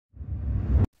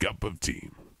Cup of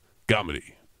Team.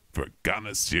 Comedy for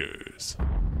connoisseurs.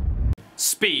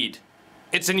 Speed.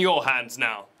 It's in your hands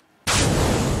now.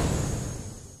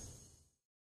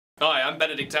 Hi, I'm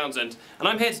Benedict Townsend, and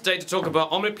I'm here today to talk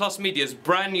about Omniplus Media's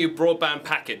brand new broadband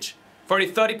package. For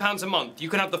only £30 a month, you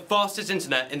can have the fastest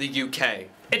internet in the UK.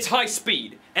 It's high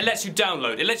speed, it lets you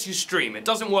download, it lets you stream, it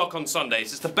doesn't work on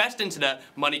Sundays, it's the best internet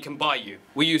money can buy you.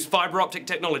 We use fibre optic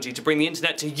technology to bring the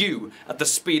internet to you at the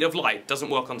speed of light, doesn't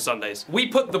work on Sundays. We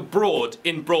put the broad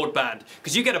in broadband,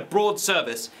 because you get a broad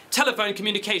service, telephone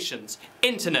communications,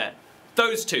 internet,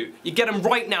 those two. You get them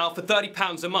right now for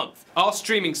 £30 a month. Our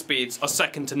streaming speeds are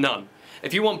second to none.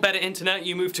 If you want better internet,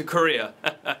 you move to Korea.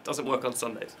 Doesn't work on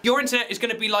Sundays. Your internet is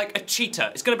going to be like a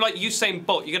cheetah. It's going to be like Usain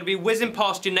Bolt. You're going to be whizzing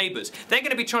past your neighbours. They're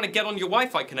going to be trying to get on your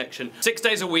Wi-Fi connection 6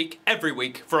 days a week, every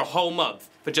week, for a whole month.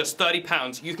 For just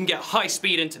 £30, you can get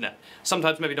high-speed internet.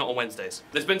 Sometimes maybe not on Wednesdays.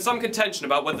 There's been some contention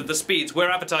about whether the speeds we're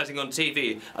advertising on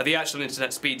TV are the actual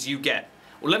internet speeds you get.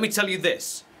 Well, let me tell you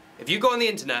this. If you go on the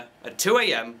internet at 2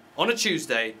 AM on a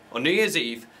Tuesday, on New Year's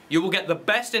Eve, you will get the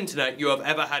best internet you have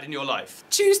ever had in your life.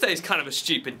 Tuesday's kind of a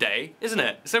stupid day, isn't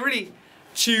it? It's a really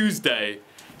Tuesday.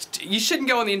 You shouldn't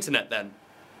go on the internet then.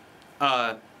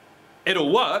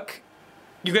 It'll work.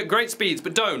 You get great speeds,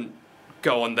 but don't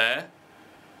go on there.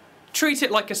 Treat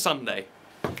it like a Sunday.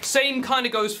 Same kind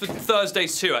of goes for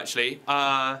Thursdays too, actually.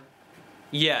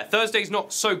 Yeah, Thursday's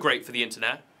not so great for the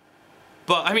internet.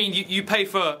 But, I mean, you pay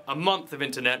for a month of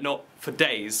internet, not for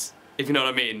days, if you know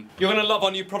what I mean. You're gonna love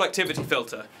our new productivity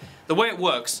filter. The way it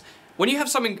works, when you have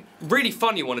something really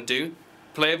fun you want to do,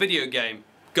 play a video game,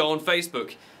 go on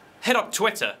Facebook, hit up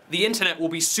Twitter, the internet will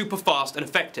be super fast and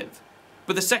effective.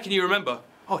 But the second you remember,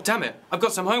 oh damn it, I've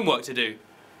got some homework to do,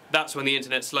 that's when the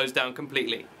internet slows down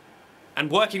completely.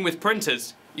 And working with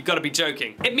printers, you've got to be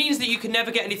joking. It means that you can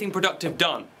never get anything productive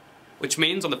done, which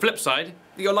means, on the flip side,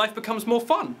 that your life becomes more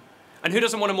fun. And who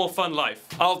doesn't want a more fun life?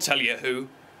 I'll tell you who.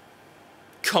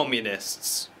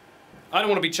 Communists. I don't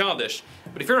want to be childish,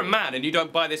 but if you're a man and you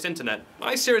don't buy this internet,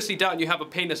 I seriously doubt you have a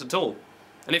penis at all.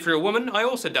 And if you're a woman, I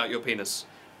also doubt your penis.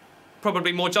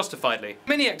 Probably more justifiedly.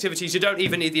 Many activities you don't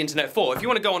even need the internet for. If you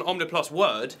want to go on Omniplus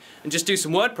Word and just do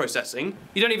some word processing,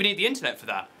 you don't even need the internet for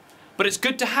that. But it's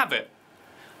good to have it.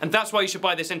 And that's why you should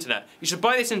buy this internet. You should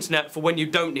buy this internet for when you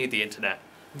don't need the internet.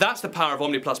 That's the power of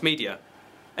Omniplus Media.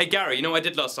 Hey Gary, you know what I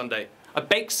did last Sunday? I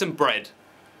baked some bread,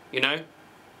 you know?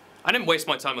 I didn't waste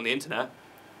my time on the internet.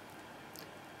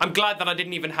 I'm glad that I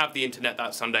didn't even have the internet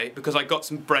that Sunday because I got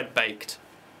some bread baked.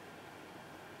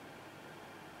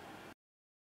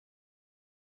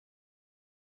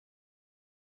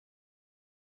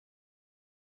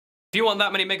 If you want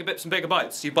that many megabits and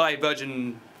gigabytes, you buy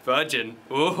Virgin?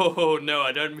 Oh no,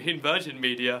 I don't mean Virgin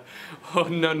Media. Oh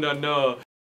no.